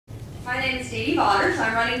My name is DEE DEE Vaughters.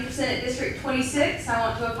 I'm running for Senate District 26. I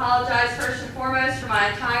want to apologize first and foremost for my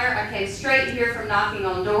attire. I came straight here from knocking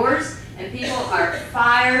on doors, and people are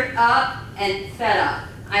fired up and fed up.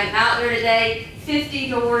 I'm out there today, 50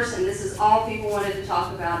 doors, and this is all people wanted to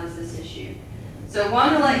talk about is this issue. So I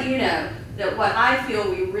wanted to let you know that what I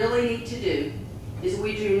feel we really need to do is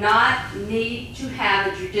we do not need to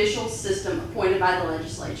have a judicial system appointed by the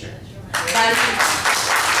legislature.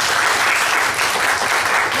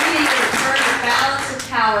 We need to return the balance of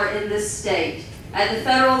power in this state. At the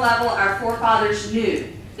federal level, our forefathers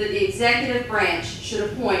knew that the executive branch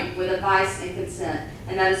should appoint with advice and consent,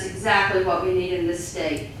 and that is exactly what we need in this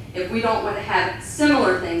state if we don't want to have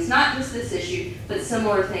similar things, not just this issue, but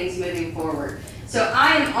similar things moving forward. So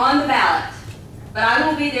I am on the ballot, but I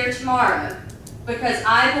will be there tomorrow because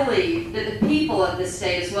I believe that the people of this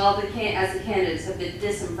state, as well as the candidates, have been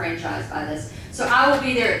disenfranchised by this. So I will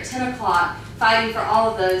be there at 10 o'clock fighting for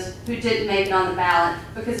all of those who didn't make it on the ballot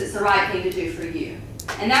because it's the right thing to do for you.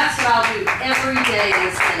 And that's what I'll do every day in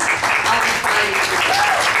the Senate. I'll be fighting for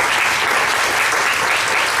that.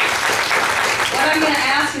 What I'm going to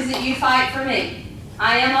ask is that you fight for me.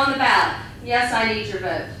 I am on the ballot. Yes, I need your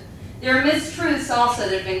vote. There are mistruths also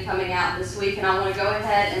that have been coming out this week, and I want to go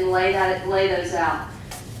ahead and lay those out.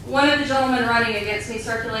 One of the gentlemen running against me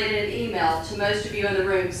circulated an email to most of you in the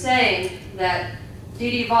room saying that DEE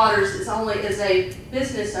DEE Vaughters is a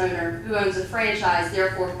business owner who owns a franchise,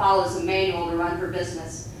 therefore follows a manual to run her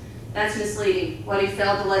business. That's misleading. What he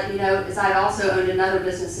failed to let you know is I've also owned another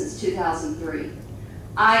business since 2003.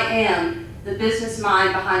 I am the business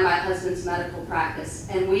mind behind my husband's medical practice,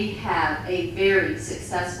 and we have a very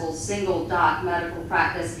successful single doc medical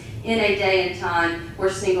practice in a day and time where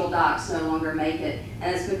single docs no longer make it.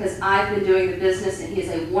 And it's because I've been doing the business and he is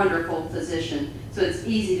a wonderful physician. So it's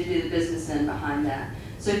easy to do the business end behind that.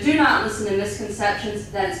 So do not listen to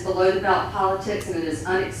misconceptions. That is below the belt politics and it is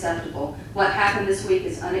unacceptable. What happened this week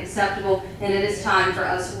is unacceptable, and it is time for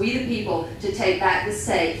us, we the people, to take back this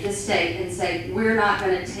state and say, we're not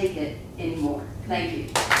going to take it anymore. Thank you.